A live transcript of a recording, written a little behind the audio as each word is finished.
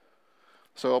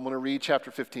So I'm going to read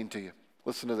chapter 15 to you.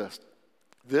 Listen to this.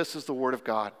 This is the word of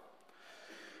God.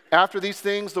 After these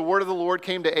things, the word of the Lord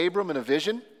came to Abram in a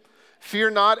vision.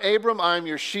 Fear not, Abram, I am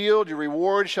your shield. Your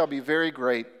reward shall be very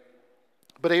great.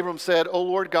 But Abram said, O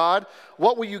Lord God,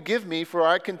 what will you give me, for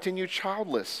I continue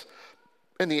childless?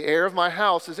 And the heir of my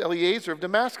house is Eliezer of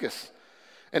Damascus.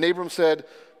 And Abram said,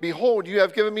 Behold, you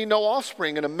have given me no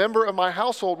offspring, and a member of my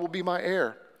household will be my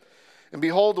heir. And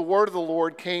behold, the word of the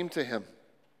Lord came to him.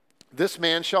 This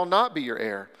man shall not be your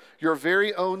heir. Your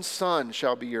very own son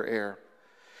shall be your heir.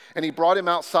 And he brought him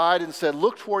outside and said,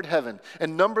 Look toward heaven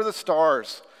and number the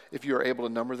stars, if you are able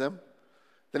to number them.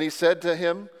 Then he said to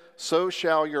him, So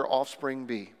shall your offspring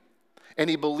be. And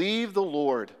he believed the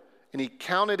Lord, and he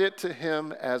counted it to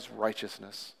him as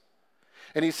righteousness.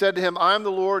 And he said to him, I am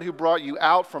the Lord who brought you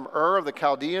out from Ur of the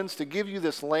Chaldeans to give you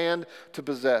this land to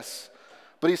possess.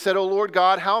 But he said, O Lord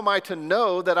God, how am I to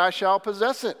know that I shall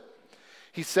possess it?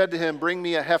 He said to him, Bring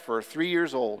me a heifer 3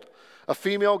 years old, a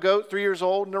female goat 3 years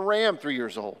old, and a ram 3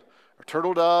 years old, a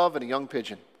turtle dove, and a young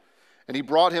pigeon. And he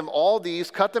brought him all these,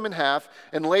 cut them in half,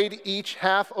 and laid each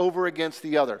half over against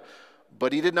the other.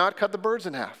 But he did not cut the birds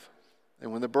in half.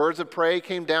 And when the birds of prey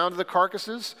came down to the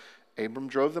carcasses, Abram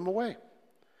drove them away.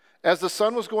 As the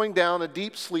sun was going down, a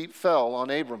deep sleep fell on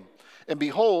Abram. And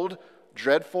behold,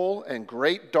 dreadful and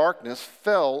great darkness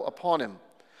fell upon him.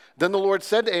 Then the Lord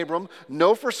said to Abram,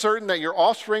 Know for certain that your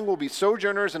offspring will be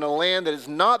sojourners in a land that is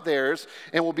not theirs,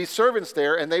 and will be servants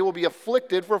there, and they will be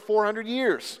afflicted for 400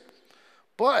 years.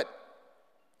 But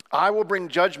I will bring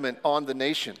judgment on the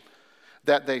nation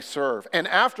that they serve, and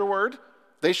afterward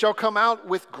they shall come out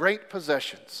with great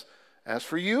possessions. As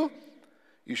for you,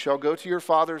 you shall go to your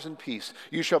fathers in peace.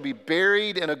 You shall be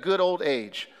buried in a good old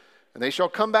age. And they shall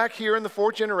come back here in the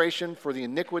 4th generation, for the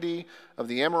iniquity of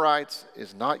the Amorites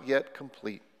is not yet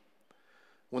complete.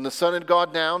 When the sun had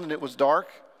gone down and it was dark,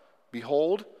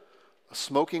 behold, a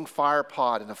smoking fire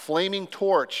pot and a flaming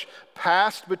torch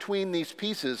passed between these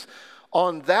pieces.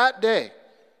 On that day,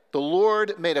 the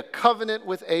Lord made a covenant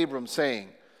with Abram, saying,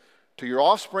 To your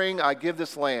offspring I give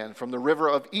this land, from the river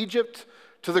of Egypt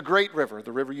to the great river,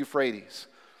 the river Euphrates,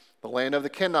 the land of the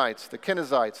Kenites, the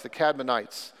Kenizzites, the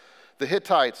Cadmonites, the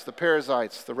Hittites, the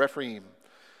Perizzites, the Rephaim,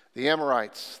 the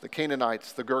Amorites, the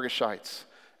Canaanites, the Girgashites,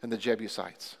 and the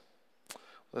Jebusites.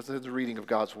 That's the reading of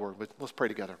God's word, but let's pray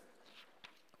together.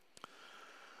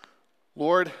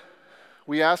 Lord,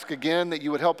 we ask again that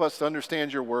you would help us to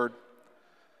understand your word.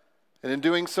 And in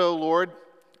doing so, Lord,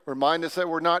 remind us that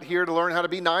we're not here to learn how to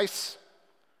be nice.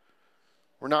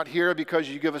 We're not here because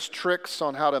you give us tricks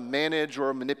on how to manage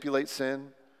or manipulate sin.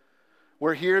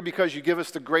 We're here because you give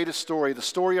us the greatest story, the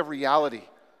story of reality,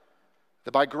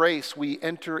 that by grace we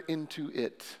enter into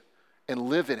it and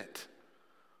live in it.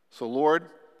 So, Lord,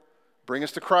 bring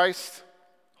us to Christ.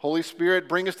 Holy Spirit,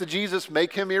 bring us to Jesus.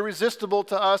 Make him irresistible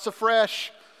to us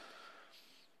afresh,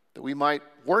 that we might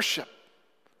worship,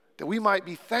 that we might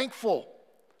be thankful,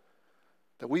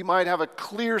 that we might have a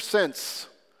clear sense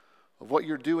of what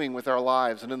you're doing with our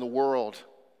lives and in the world,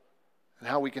 and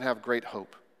how we can have great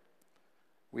hope.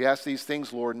 We ask these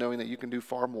things, Lord, knowing that you can do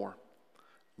far more,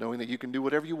 knowing that you can do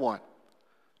whatever you want.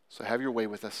 So have your way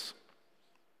with us.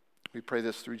 We pray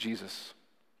this through Jesus.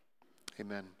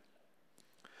 Amen.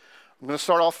 I'm going to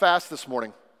start off fast this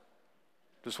morning.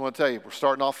 Just want to tell you, we're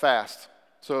starting off fast.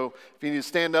 So if you need to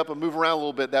stand up and move around a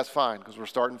little bit, that's fine, because we're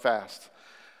starting fast.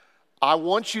 I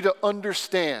want you to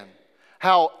understand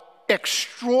how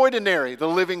extraordinary the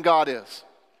living God is.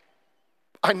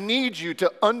 I need you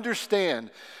to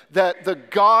understand that the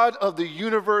God of the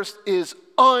universe is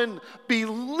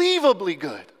unbelievably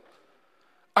good.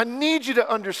 I need you to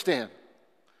understand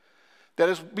that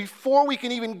as before we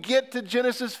can even get to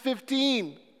Genesis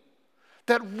 15,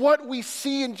 that what we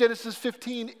see in Genesis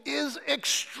 15 is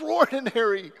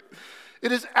extraordinary.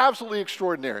 It is absolutely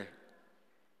extraordinary.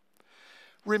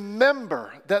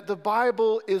 Remember that the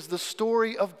Bible is the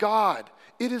story of God.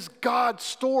 It is God's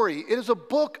story. It is a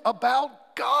book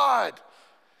about God.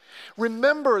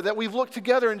 Remember that we've looked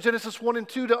together in Genesis 1 and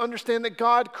 2 to understand that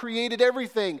God created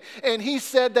everything, and he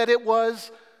said that it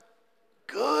was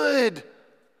good.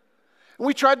 And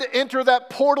we tried to enter that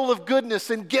portal of goodness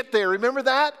and get there. Remember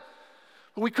that?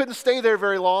 But we couldn't stay there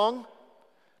very long,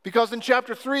 because in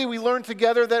chapter 3 we learned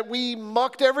together that we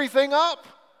mucked everything up.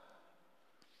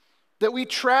 That we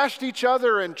trashed each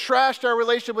other and trashed our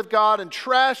relationship with God and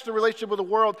trashed the relationship with the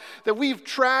world. That we've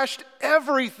trashed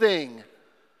everything.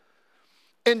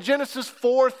 And Genesis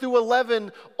 4 through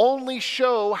 11 only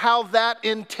show how that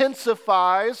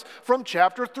intensifies from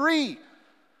chapter 3.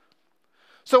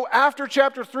 So after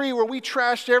chapter 3, where we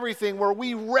trashed everything, where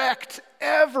we wrecked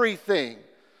everything,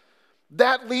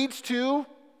 that leads to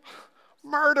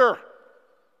Murder.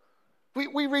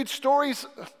 We read stories.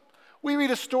 We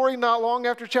read a story not long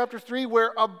after chapter 3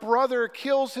 where a brother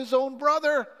kills his own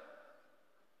brother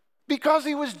because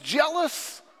he was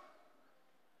jealous.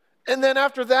 And then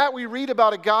after that, we read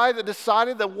about a guy that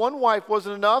decided that one wife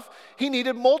wasn't enough. He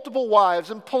needed multiple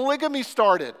wives, and polygamy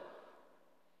started.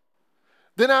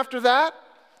 Then after that,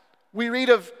 we read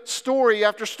of story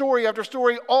after story after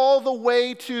story, all the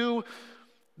way to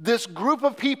this group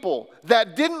of people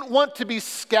that didn't want to be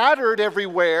scattered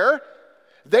everywhere.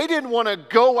 They didn't want to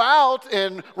go out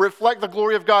and reflect the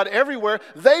glory of God everywhere.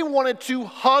 They wanted to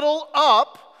huddle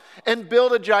up and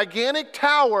build a gigantic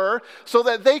tower so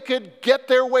that they could get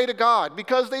their way to God,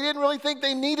 because they didn't really think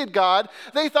they needed God.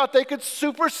 They thought they could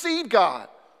supersede God.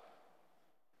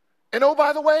 And oh,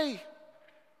 by the way,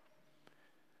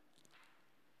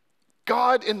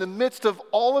 God, in the midst of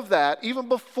all of that, even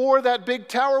before that big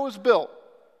tower was built,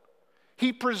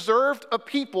 He preserved a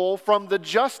people from the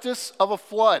justice of a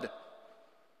flood.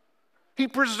 He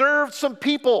preserved some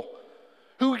people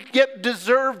who yet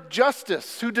deserved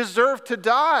justice, who deserved to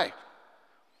die.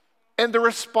 And the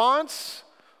response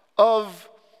of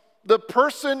the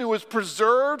person who was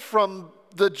preserved from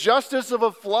the justice of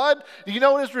a flood, you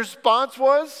know what his response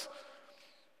was?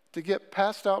 To get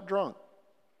passed out drunk.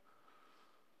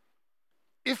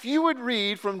 If you would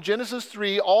read from Genesis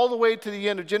 3 all the way to the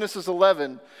end of Genesis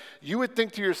 11, you would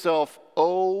think to yourself,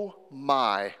 oh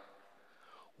my,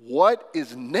 what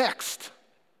is next?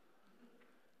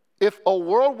 If a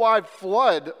worldwide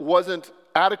flood wasn't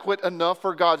adequate enough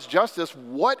for God's justice,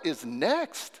 what is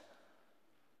next?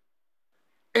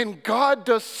 And God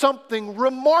does something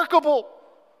remarkable.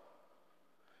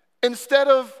 Instead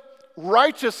of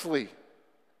righteously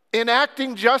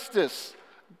enacting justice,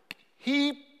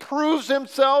 He proves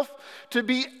Himself to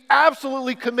be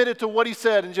absolutely committed to what He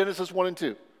said in Genesis 1 and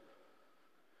 2.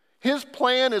 His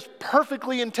plan is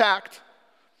perfectly intact.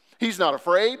 He's not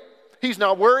afraid. He's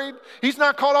not worried. He's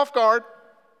not caught off guard.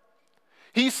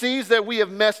 He sees that we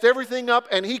have messed everything up,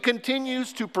 and He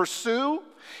continues to pursue.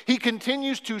 He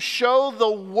continues to show the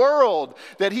world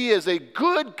that He is a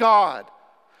good God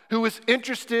who is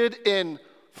interested in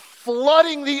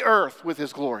flooding the earth with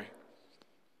His glory.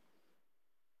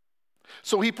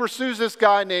 So He pursues this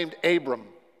guy named Abram.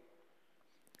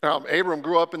 Abram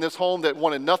grew up in this home that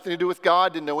wanted nothing to do with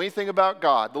God, didn't know anything about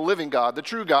God, the living God, the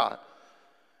true God.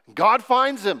 God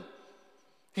finds him.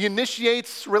 He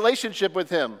initiates relationship with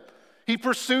him. He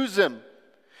pursues him.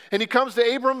 And he comes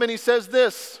to Abram and he says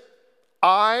this,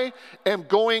 I am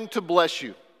going to bless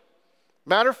you.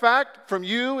 Matter of fact, from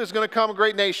you is going to come a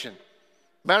great nation.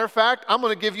 Matter of fact, I'm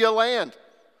going to give you a land.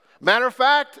 Matter of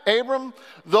fact, Abram,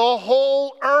 the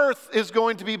whole earth is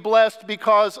going to be blessed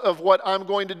because of what I'm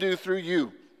going to do through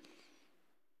you.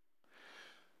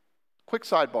 Quick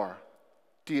sidebar.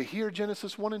 Do you hear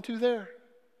Genesis 1 and 2 there?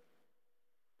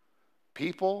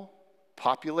 People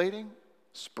populating,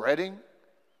 spreading,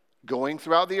 going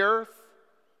throughout the earth.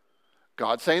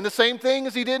 God saying the same thing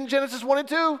as He did in Genesis 1 and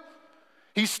 2.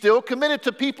 He's still committed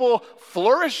to people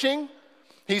flourishing.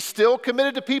 He's still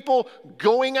committed to people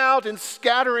going out and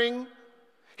scattering.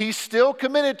 He's still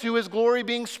committed to His glory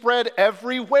being spread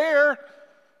everywhere,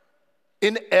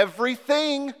 in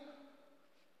everything.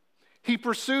 He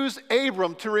pursues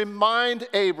Abram to remind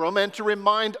Abram and to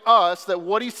remind us that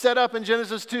what He set up in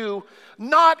Genesis 2,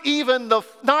 not even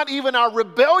our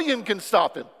rebellion can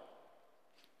stop Him.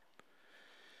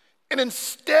 And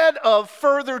instead of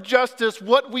further justice,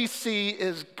 what we see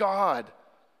is God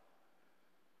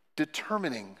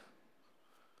determining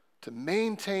to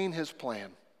maintain His plan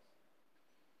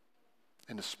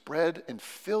and to spread and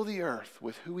fill the earth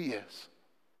with who He is.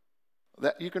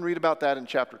 That you can read about that in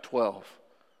chapter 12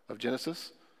 of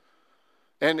Genesis.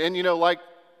 And you know, like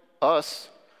us,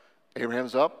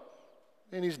 Abraham's up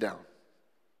and he's down.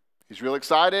 He's real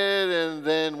excited, and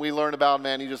then we learn about,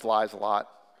 man, he just lies a lot.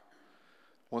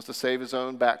 Wants to save his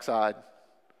own backside.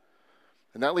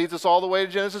 And that leads us all the way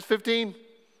to Genesis 15,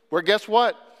 where guess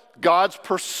what? God's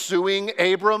pursuing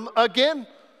Abram again.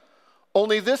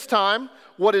 Only this time,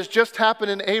 what has just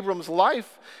happened in Abram's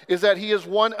life is that he has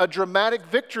won a dramatic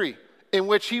victory in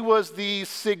which he was the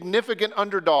significant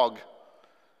underdog.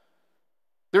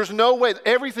 There's no way.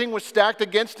 Everything was stacked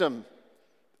against him,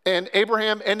 and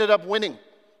Abraham ended up winning.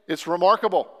 It's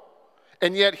remarkable.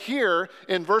 And yet here,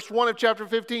 in verse 1 of chapter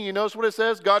 15, you notice what it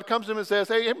says? God comes to him and says,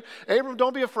 hey, Abram,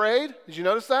 don't be afraid. Did you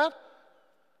notice that?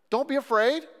 Don't be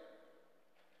afraid.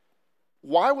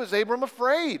 Why was Abram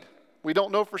afraid? We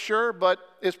don't know for sure, but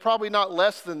it's probably not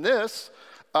less than this.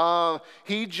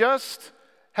 He just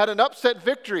had an upset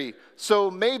victory. So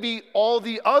maybe all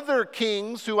the other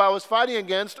kings who I was fighting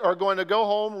against are going to go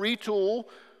home, retool,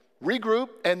 regroup,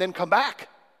 and then come back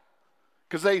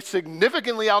because they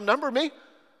significantly outnumber me.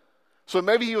 So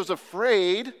maybe he was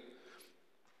afraid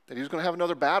that he was going to have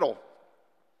another battle.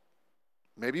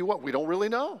 Maybe what? We don't really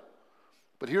know.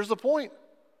 But here's the point.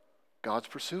 God's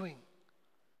pursuing.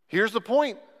 Here's the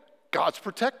point. God's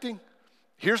protecting.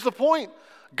 Here's the point.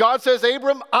 God says,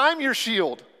 Abram, I'm your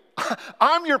shield.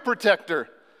 I'm your protector.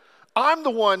 I'm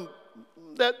the one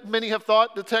that many have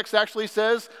thought the text actually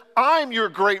says, I'm your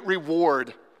great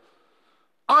reward.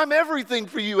 I'm everything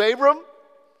for you, Abram.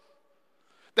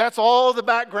 That's all the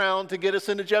background to get us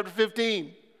into chapter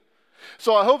 15.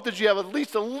 So I hope that you have at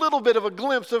least a little bit of a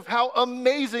glimpse of how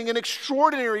amazing and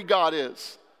extraordinary God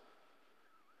is.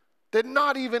 That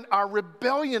not even our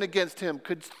rebellion against him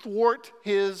could thwart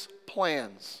his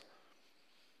plans.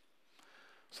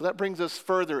 So that brings us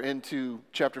further into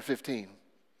chapter 15.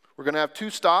 We're going to have two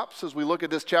stops as we look at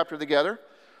this chapter together.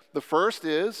 The first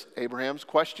is Abraham's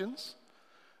questions.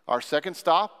 Our second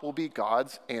stop will be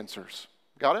God's answers.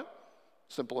 Got it?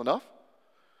 Simple enough.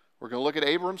 We're going to look at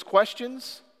Abram's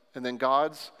questions and then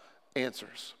God's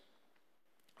answers.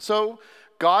 So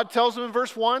God tells him in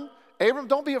verse 1, Abram,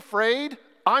 don't be afraid.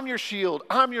 I'm your shield.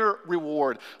 I'm your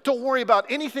reward. Don't worry about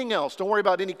anything else. Don't worry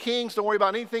about any kings. Don't worry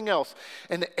about anything else.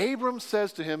 And Abram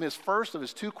says to him his first of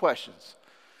his two questions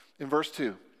in verse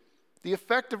 2. The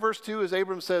effect of verse 2 is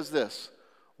Abram says this,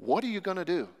 what are you going to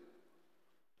do,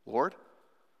 Lord?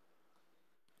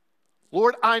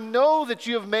 Lord, I know that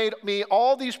you have made me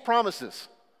all these promises.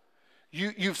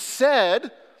 You've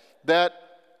said that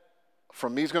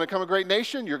from me is going to come a great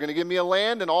nation. You're going to give me a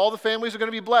land and all the families are going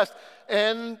to be blessed.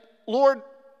 And Lord,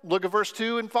 look at verse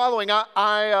 2 and following.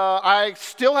 I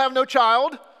still have no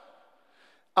child,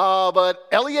 but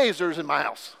Eliezer is in my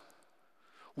house.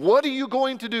 What are you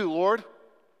going to do, Lord?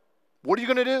 What are you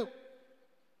going to do?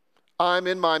 I'm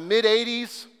in my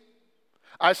mid-80s.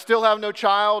 I still have no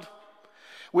child.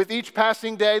 With each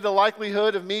passing day, the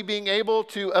likelihood of me being able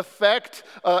to affect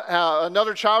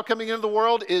another child coming into the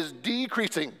world is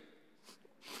decreasing.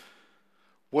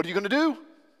 What are you going to do?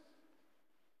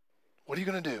 What are you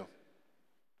going to do?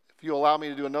 If you allow me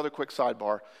to do another quick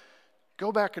sidebar,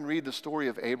 go back and read the story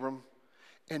of Abram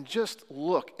and just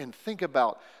look and think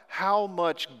about how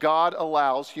much God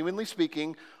allows, humanly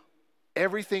speaking,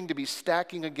 everything to be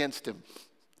stacking against him.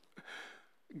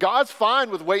 God's fine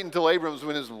with waiting until Abram's in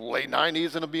his late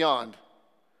 90s and beyond.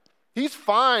 He's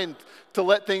fine to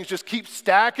let things just keep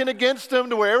stacking against him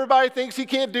to where everybody thinks he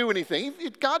can't do anything.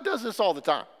 God does this all the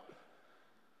time.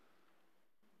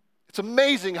 It's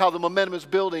amazing how the momentum is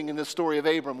building in this story of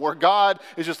Abram, where God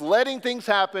is just letting things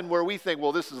happen where we think,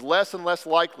 well, this is less and less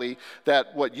likely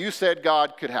that what you said,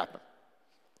 God, could happen.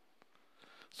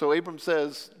 So Abram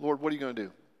says, Lord, what are you going to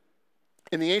do?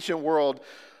 In the ancient world,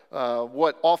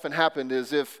 what often happened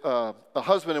is if a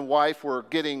husband and wife were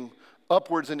getting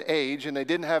upwards in age and they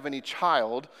didn't have any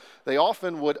child, they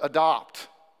often would adopt,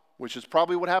 which is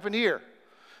probably what happened here.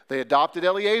 They adopted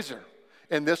Eliezer,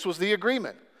 and this was the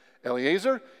agreement.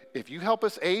 Eliezer, if you help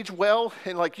us age well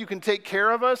and like you can take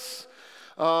care of us,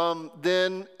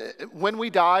 then when we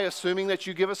die, assuming that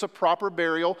you give us a proper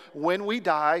burial, when we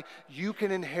die, you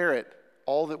can inherit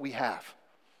all that we have.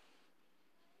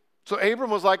 So Abram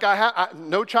was like,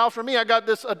 no child for me. I got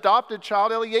this adopted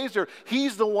child, Eliezer.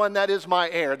 He's the one that is my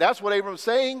heir. That's what Abram's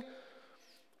saying.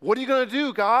 What are you going to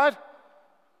do, God?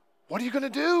 What are you going to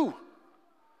do?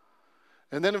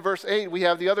 And then in verse 8, we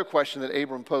have the other question that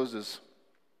Abram poses.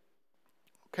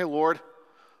 Okay, Lord,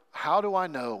 how do I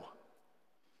know?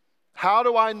 How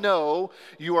do I know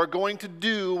you are going to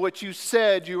do what you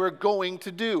said you are going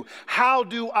to do? How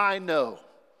do I know?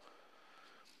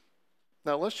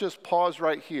 Now, let's just pause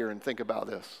right here and think about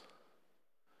this.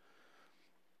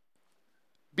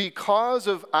 Because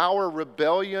of our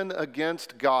rebellion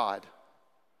against God,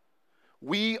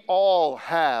 we all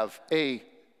have a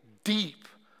deep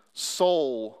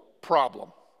soul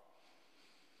problem.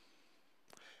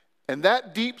 And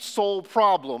that deep soul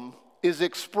problem is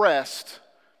expressed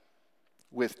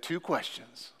with two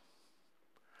questions.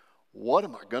 What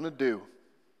am I going to do?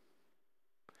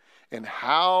 And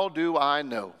how do I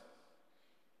know?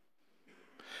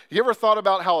 You ever thought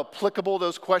about how applicable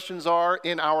those questions are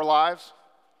in our lives?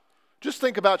 Just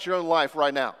think about your own life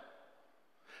right now.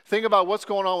 Think about what's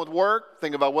going on with work.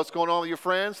 Think about what's going on with your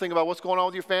friends. Think about what's going on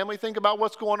with your family. Think about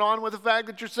what's going on with the fact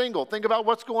that you're single. Think about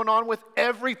what's going on with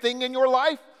everything in your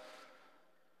life.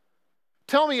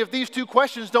 Tell me if these two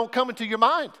questions don't come into your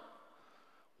mind.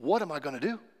 What am I going to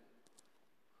do?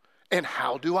 And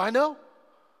how do I know?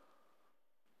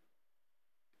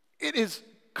 It is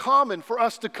common for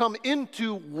us to come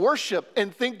into worship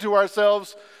and think to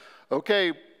ourselves,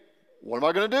 okay, what am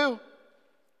I going to do?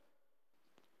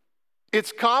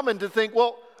 It's common to think,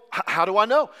 well, how do I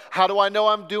know? How do I know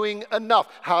I'm doing enough?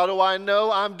 How do I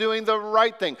know I'm doing the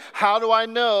right thing? How do I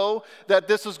know that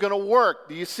this is going to work?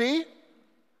 Do you see?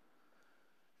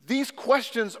 These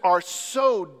questions are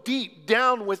so deep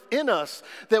down within us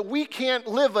that we can't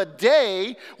live a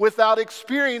day without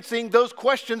experiencing those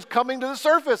questions coming to the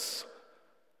surface.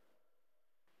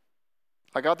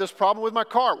 I got this problem with my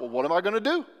car. Well, what am I going to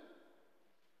do?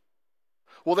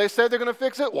 Well, they said they're going to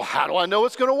fix it. Well, how do I know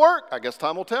it's going to work? I guess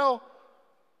time will tell.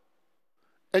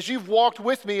 As you've walked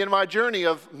with me in my journey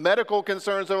of medical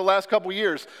concerns over the last couple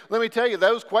years, let me tell you,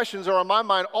 those questions are on my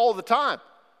mind all the time.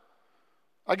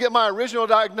 I get my original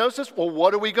diagnosis. Well,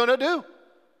 what are we going to do?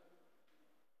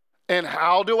 And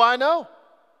how do I know?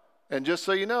 And just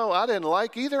so you know, I didn't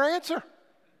like either answer.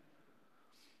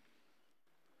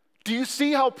 Do you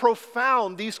see how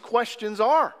profound these questions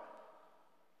are?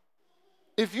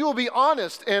 If you will be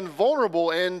honest and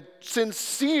vulnerable and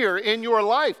sincere in your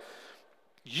life,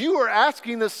 you are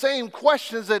asking the same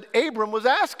questions that Abram was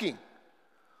asking.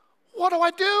 What do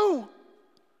I do?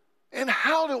 And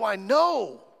how do I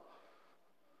know?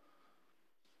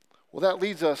 Well, that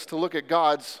leads us to look at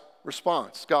God's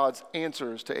response, God's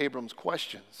answers to Abram's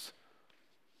questions.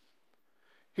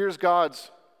 Here's God's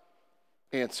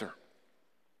answer.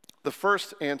 The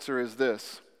first answer is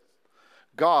this: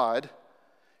 God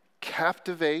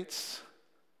captivates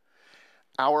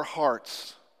our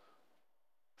hearts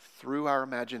through our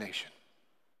imagination.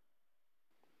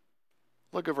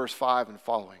 Look at verse 5 and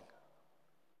following.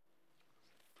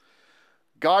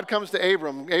 God comes to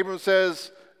Abram. Abram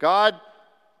says, God,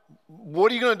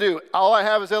 what are you going to do? All I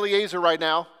have is Eliezer right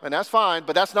now, and that's fine,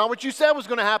 but that's not what you said was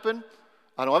going to happen.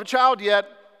 I don't have a child yet.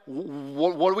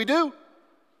 What do we do?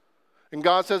 And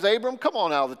God says, Abram, come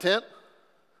on out of the tent.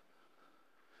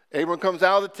 Abram comes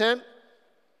out of the tent.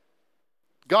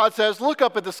 God says, look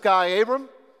up at the sky, Abram.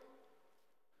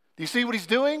 Do you see what he's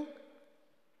doing?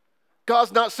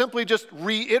 God's not simply just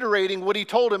reiterating what he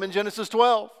told him in Genesis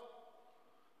 12.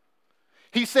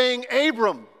 He's saying,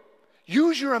 Abram,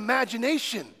 use your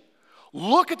imagination.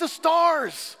 Look at the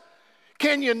stars.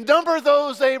 Can you number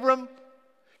those, Abram?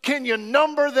 Can you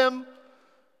number them?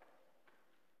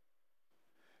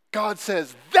 God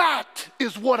says, that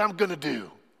is what I'm going to do.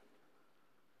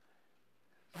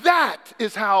 That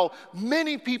is how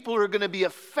many people are going to be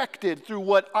affected through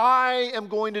what I am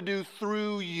going to do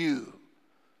through you.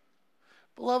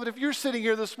 Beloved, if you're sitting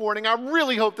here this morning, I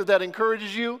really hope that that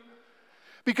encourages you.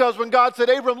 Because when God said,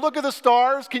 Abram, look at the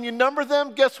stars, can you number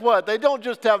them? Guess what? They don't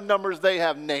just have numbers, they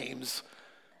have names.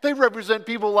 They represent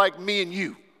people like me and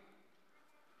you,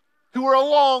 who are a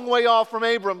long way off from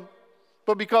Abram,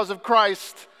 but because of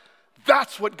Christ,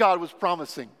 that's what God was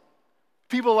promising.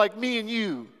 People like me and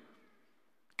you,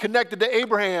 connected to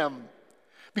Abraham,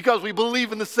 because we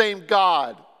believe in the same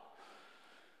God.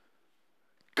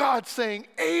 God's saying,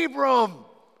 Abram,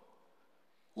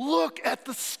 look at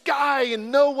the sky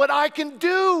and know what I can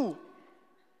do.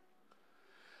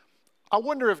 I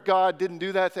wonder if God didn't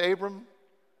do that to Abram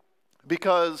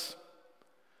because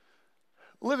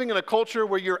living in a culture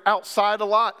where you're outside a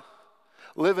lot,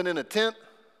 living in a tent,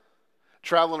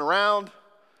 traveling around,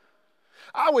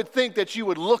 I would think that you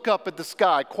would look up at the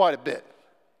sky quite a bit.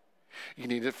 You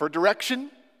need it for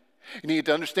direction. You need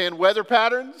to understand weather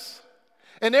patterns.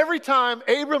 And every time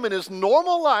Abram in his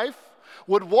normal life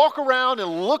would walk around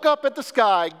and look up at the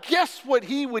sky, guess what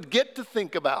he would get to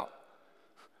think about?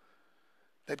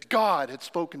 That God had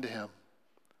spoken to him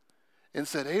and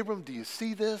said, Abram, do you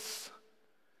see this?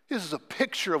 This is a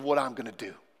picture of what I'm going to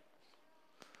do.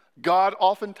 God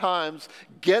oftentimes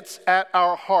gets at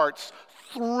our hearts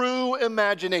through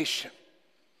imagination.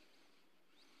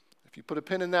 If you put a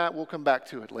pin in that, we'll come back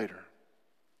to it later.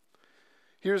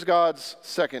 Here's God's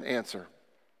second answer.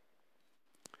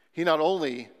 He not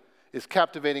only is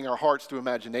captivating our hearts through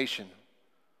imagination,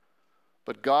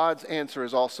 but God's answer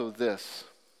is also this.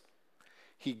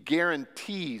 He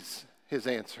guarantees his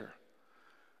answer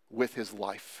with his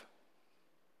life.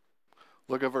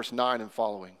 Look at verse 9 and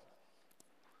following.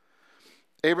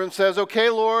 Abram says, okay,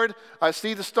 Lord, I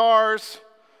see the stars.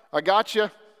 I got you.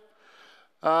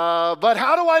 But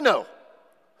how do I know?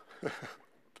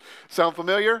 Sound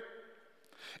familiar?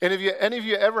 And have any of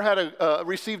you ever had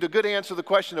received a good answer to the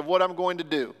question of what I'm going to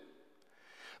do?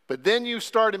 But then you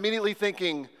start immediately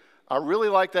thinking, I really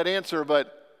like that answer,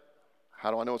 but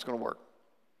how do I know it's going to work?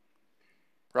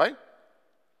 Right?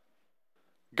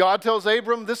 God tells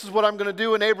Abram, this is what I'm going to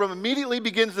do, and Abram immediately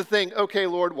begins to think, okay,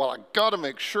 Lord, well, I got to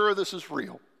make sure this is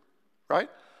real. Right?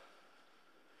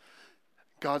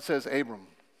 God says, Abram,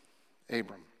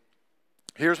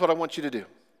 here's what I want you to do.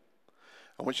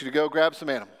 I want you to go grab some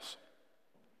animals.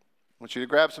 want you to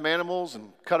grab some animals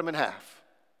and cut them in half.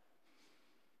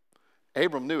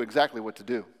 Abram knew exactly what to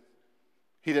do.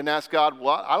 He didn't ask God,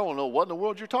 well, I don't know what in the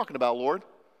world you're talking about, Lord.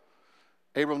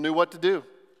 Abram knew what to do.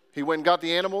 He went and got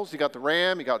the animals. He got the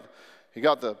ram. He got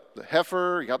the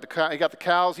heifer. He got the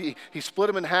cows. He split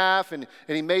them in half, and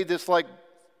he made this like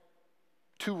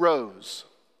 2 rows.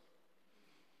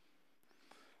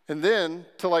 And then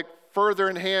to like further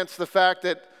enhance the fact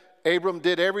that Abram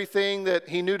did everything that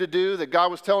he knew to do, that God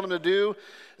was telling him to do,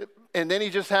 and then he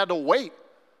just had to wait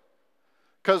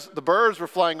because the birds were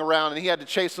flying around and he had to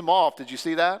chase them off. Did you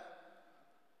see that?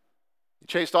 He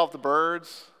chased off the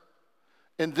birds.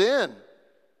 And then,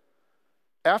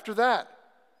 after that,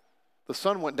 the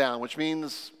sun went down, which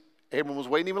means Abram was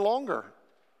waiting even longer.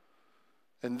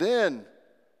 And then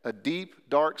a deep,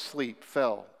 dark sleep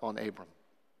fell on Abram.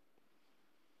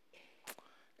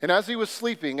 And as he was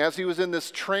sleeping, as he was in this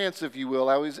trance, if you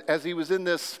will, as he was in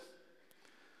this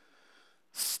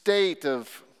state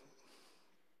of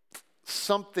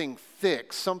something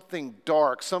thick, something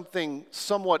dark, something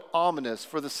somewhat ominous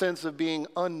for the sense of being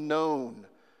unknown,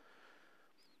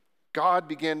 God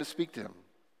began to speak to him.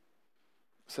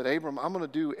 He said, Abram, I'm going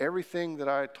to do everything that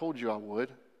I told you I would,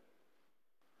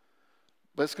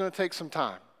 but it's going to take some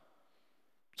time.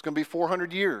 It's going to be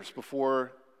 400 years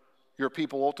before your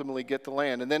people ultimately get the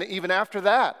land. And then even after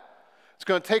that, it's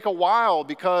going to take a while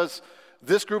because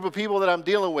this group of people that I'm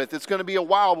dealing with, it's going to be a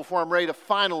while before I'm ready to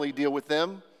finally deal with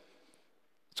them.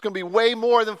 It's going to be way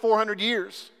more than 400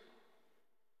 years.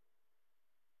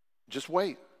 Just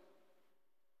wait.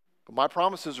 But my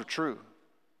promises are true.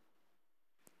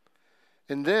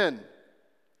 And then,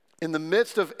 in the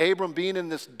midst of Abram being in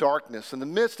this darkness, in the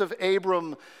midst of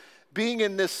Abram being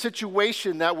in this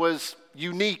situation that was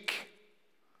unique,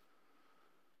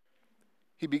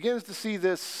 he begins to see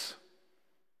this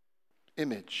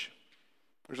image.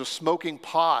 There's a smoking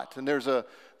pot and there's a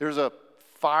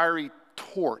fiery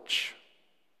torch.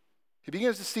 He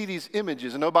begins to see these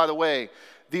images. And oh, by the way,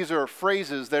 these are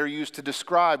phrases that are used to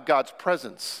describe God's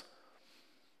presence.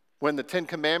 When the 10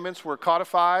 Commandments were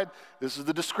codified, this is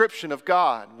the description of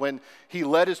God. When he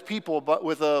led his people but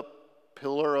with a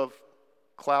pillar of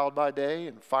cloud by day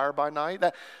and fire by night,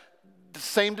 the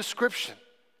same description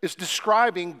is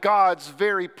describing God's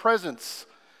very presence.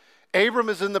 Abram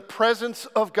is in the presence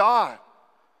of God.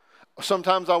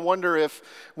 Sometimes I wonder if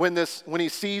when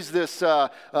he's in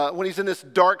this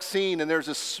dark scene and there's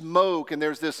this smoke and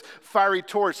there's this fiery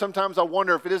torch, sometimes I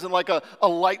wonder if it isn't like a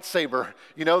lightsaber,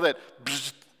 that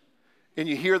bzzzt, and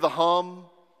you hear the hum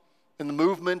and the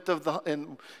movement of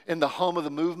the hum of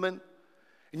the movement.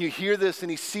 And you hear this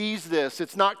and he sees this.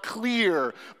 It's not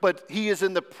clear, but he is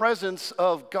in the presence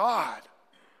of God.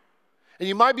 And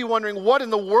you might be wondering, what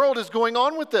in the world is going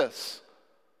on with this?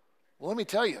 Well, let me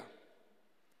tell you.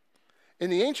 In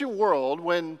the ancient world,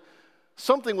 when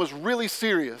something was really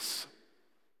serious,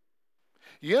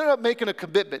 you ended up making a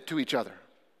commitment to each other.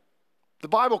 The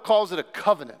Bible calls it a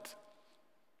covenant.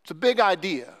 It's a big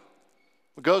idea.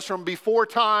 It goes from before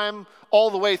time all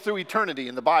the way through eternity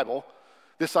in the Bible,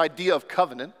 this idea of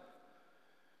covenant.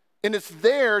 And it's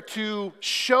there to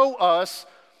show us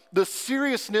the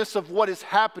seriousness of what is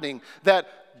happening, that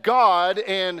God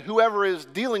and whoever is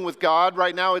dealing with God,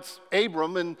 right now it's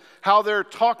Abram, and how they're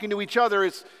talking to each other,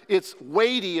 it's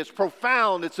weighty, it's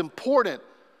profound, it's important.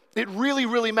 It really,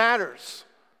 really matters.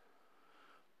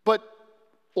 But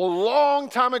a long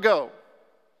time ago,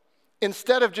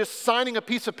 instead of just signing a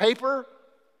piece of paper,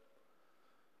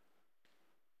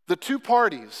 the two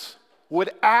parties would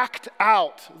act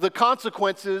out the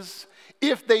consequences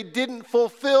if they didn't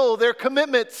fulfill their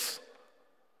commitments.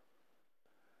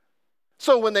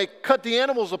 So when they cut the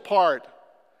animals apart,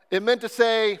 it meant to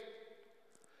say,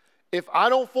 if I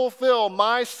don't fulfill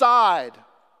my side,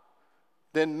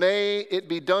 then may it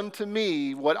be done to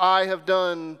me what I have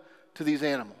done to these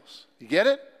animals. You get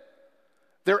it?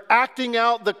 They're acting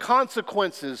out the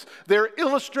consequences. They're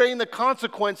illustrating the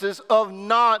consequences of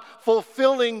not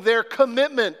fulfilling their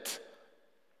commitment.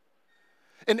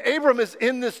 And Abram is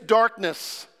in this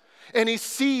darkness, and he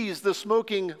sees the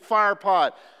smoking fire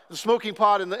pot, the smoking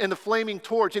pot and the flaming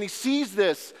torch, and he sees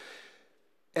this,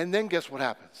 and then guess what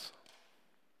happens?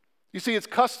 You see, it's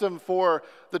custom for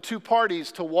the two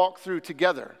parties to walk through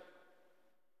together.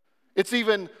 It's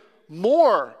even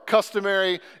more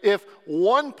customary if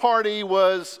one party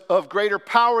was of greater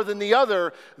power than the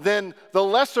other, then the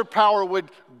lesser power would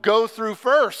go through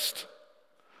first.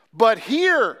 But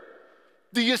here,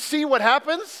 do you see what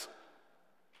happens?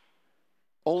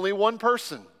 Only one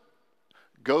person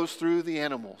goes through the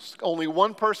animals. Only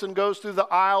one person goes through the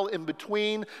aisle in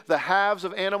between the halves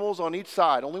of animals on each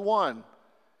side. Only one.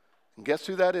 And guess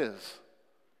who that is?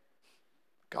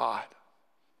 God.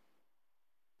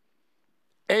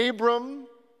 Abram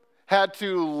had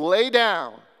to lay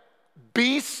down,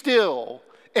 be still,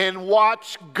 and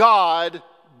watch God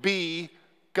be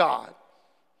God.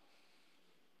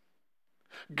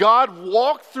 God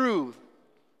walked through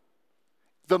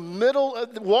the middle,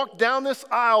 walked down this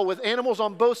aisle with animals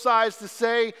on both sides to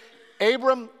say,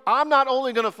 Abram, I'm not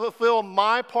only going to fulfill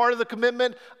my part of the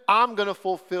commitment, I'm going to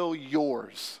fulfill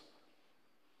yours.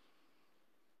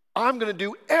 I'm going to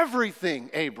do everything,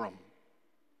 Abram.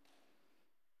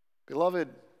 Beloved,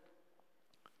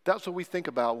 that's what we think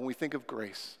about when we think of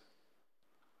grace.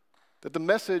 That the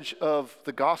message of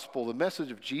the gospel, the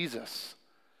message of Jesus,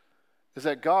 is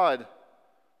that God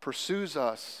pursues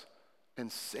us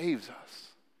and saves us.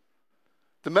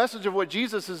 The message of what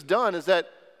Jesus has done is that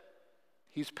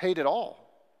He's paid it all.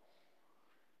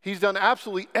 He's done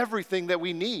absolutely everything that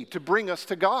we need to bring us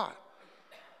to God.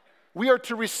 We are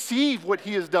to receive what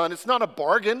He has done. It's not a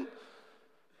bargain.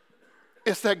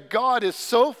 It's that God is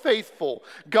so faithful,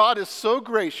 God is so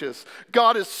gracious,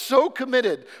 God is so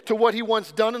committed to what He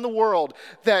wants done in the world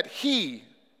that He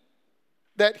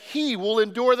will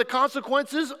endure the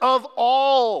consequences of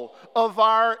all of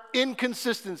our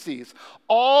inconsistencies,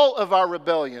 all of our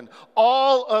rebellion,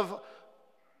 all of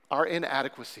our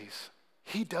inadequacies.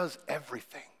 He does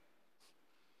everything.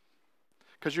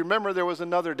 Because you remember there was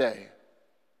another day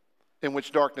in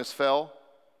which darkness fell.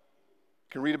 You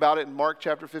can read about it in Mark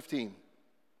chapter 15. It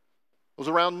was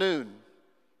around noon,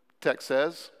 text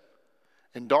says,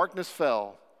 and darkness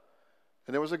fell,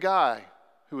 and there was a guy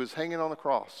who was hanging on the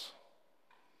cross.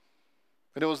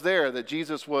 And it was there that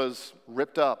Jesus was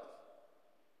ripped up,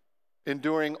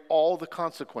 enduring all the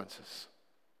consequences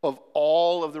of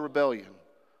all of the rebellion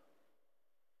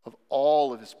of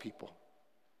all of His people.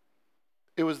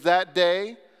 It was that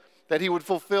day that He would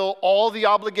fulfill all the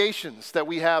obligations that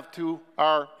we have to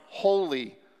our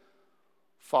holy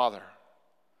Father.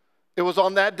 It was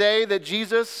on that day that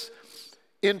Jesus,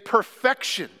 in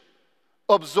perfection,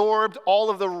 absorbed all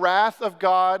of the wrath of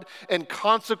God and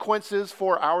consequences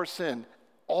for our sin.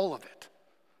 All of it.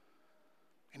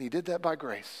 And He did that by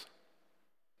grace.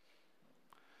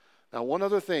 Now, one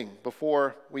other thing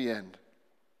before we end.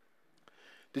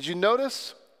 Did you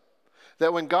notice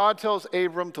that when God tells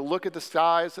Abram to look at the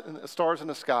stars in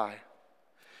the sky,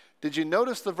 did you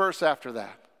notice the verse after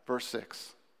that, verse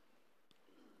 6?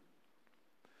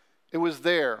 It was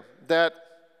there that,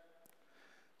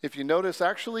 if you notice,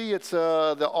 actually it's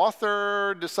the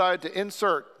author decided to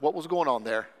insert what was going on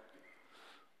there.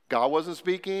 God wasn't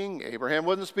speaking, Abraham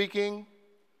wasn't speaking.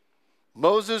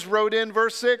 Moses wrote in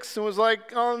verse 6 and was like,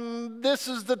 this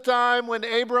is the time when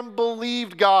Abram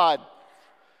believed God.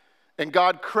 And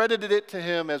God credited it to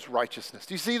him as righteousness.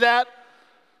 Do you see that?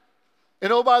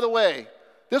 And oh, by the way,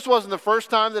 this wasn't the first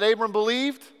time that Abram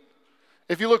believed.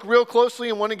 If you look real closely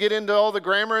and want to get into all the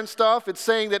grammar and stuff, it's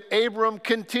saying that Abram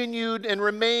continued and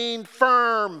remained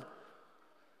firm.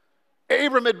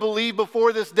 Abram had believed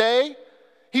before this day.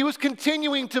 He was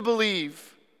continuing to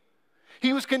believe.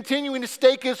 He was continuing to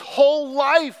stake his whole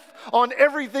life on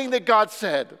everything that God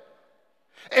said.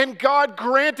 And God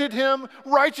granted him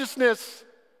righteousness.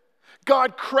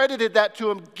 God credited that to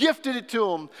him, gifted it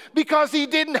to him, because he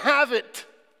didn't have it.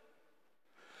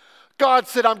 God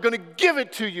said, I'm going to give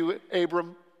it to you,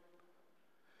 Abram.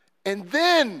 And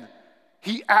then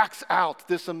He acts out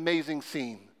this amazing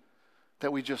scene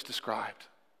that we just described.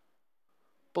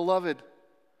 Beloved,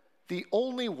 the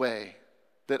only way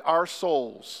that our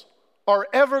souls are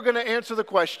ever going to answer the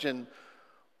question,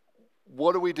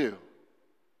 what do we do?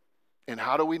 And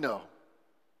how do we know?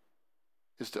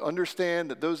 Is to understand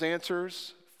that those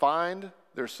answers find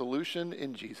their solution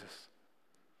in Jesus.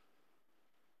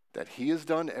 That He has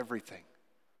done everything.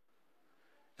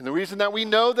 And the reason that we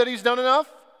know that He's done enough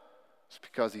is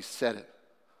because He said it.